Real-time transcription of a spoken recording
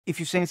If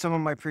you've seen some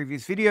of my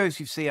previous videos,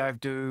 you see I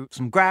do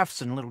some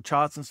graphs and little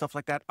charts and stuff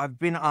like that. I've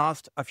been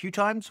asked a few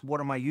times, what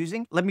am I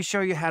using? Let me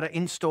show you how to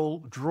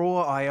install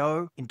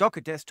Draw.io in Docker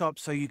Desktop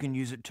so you can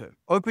use it too.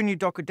 Open your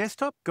Docker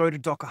Desktop, go to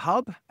Docker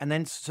Hub, and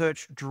then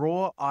search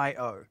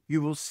Draw.io.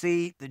 You will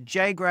see the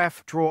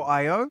JGraph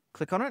Draw.io.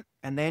 Click on it,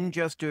 and then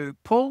just do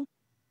pull,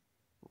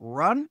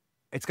 run.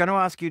 It's going to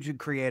ask you to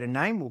create a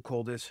name. We'll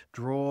call this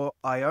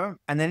Draw.io.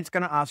 And then it's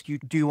going to ask you,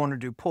 do you want to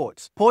do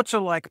ports? Ports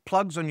are like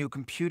plugs on your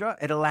computer.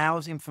 It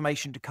allows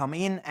information to come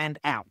in and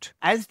out.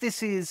 As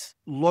this is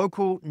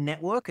local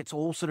network, it's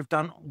all sort of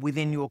done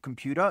within your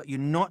computer. You're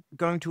not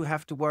going to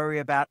have to worry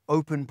about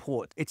open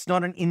ports. It's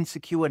not an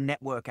insecure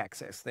network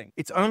access thing.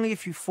 It's only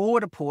if you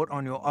forward a port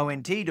on your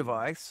ONT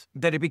device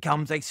that it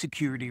becomes a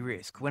security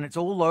risk. When it's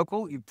all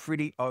local, you're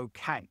pretty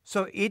okay.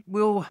 So it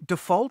will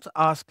default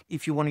ask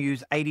if you want to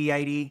use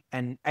 8080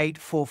 and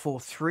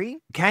 8443. You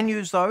can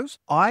use those.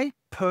 I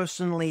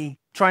personally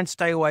try and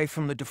stay away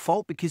from the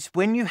default because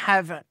when you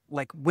have,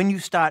 when you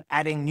start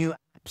adding new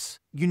apps,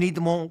 you need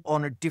them all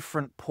on a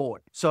different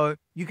port. So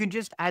you can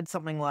just add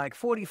something like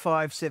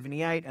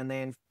 4578 and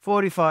then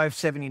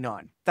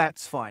 4579.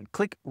 That's fine.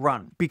 Click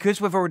run.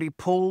 Because we've already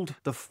pulled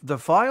the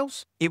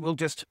files, it will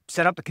just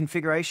set up the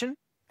configuration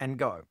and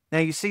go. Now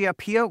you see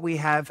up here, we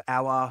have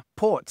our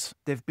ports.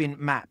 They've been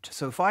mapped.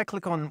 So if I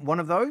click on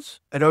one of those,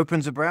 it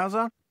opens a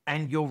browser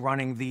and you're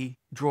running the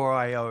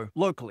Draw.io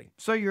locally.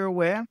 So you're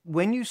aware,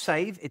 when you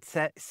save, it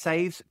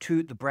saves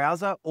to the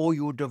browser or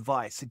your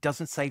device. It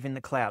doesn't save in the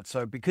cloud.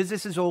 So because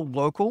this is all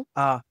local,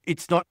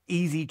 it's not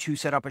easy to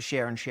set up a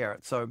share and share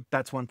it. So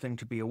that's one thing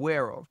to be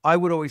aware of. I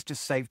would always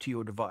just save to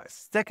your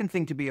device. Second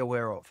thing to be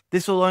aware of,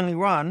 this will only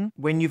run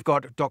when you've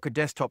got Docker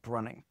Desktop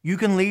running. You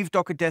can leave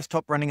Docker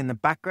Desktop running in the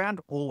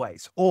background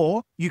always,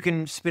 or you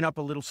can spin up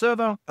a little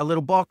server, a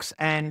little box,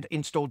 and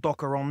install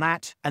Docker on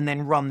that, and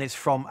then run this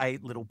from a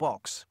little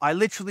box. I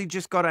literally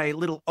just got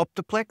a little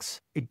Optiplex.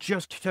 It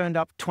just turned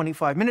up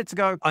 25 minutes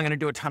ago. I'm going to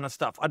do a ton of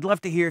stuff. I'd love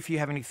to hear if you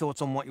have any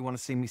thoughts on what you want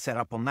to see me set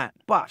up on that.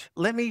 But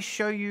let me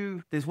show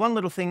you, there's one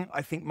little thing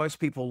I think most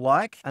people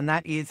like, and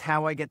that is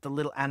how I get the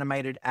little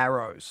animated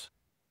arrows.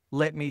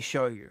 Let me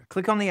show you.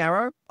 Click on the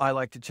arrow. I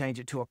like to change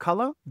it to a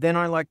color. Then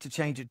I like to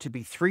change it to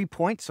be 3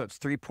 points. So it's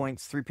 3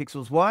 points, 3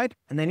 pixels wide.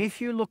 And then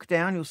if you look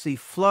down, you'll see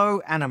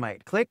flow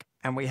animate. Click,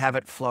 and we have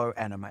it flow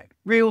animate.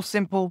 Real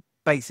simple.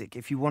 Basic.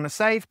 If you want to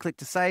save, click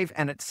to save,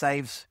 and it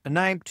saves a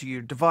name to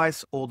your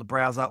device or the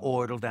browser,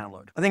 or it'll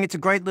download. I think it's a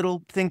great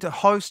little thing to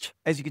host.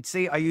 As you can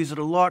see, I use it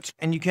a lot,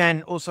 and you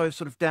can also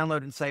sort of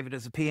download and save it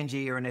as a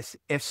PNG or an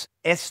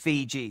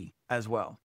SVG as well.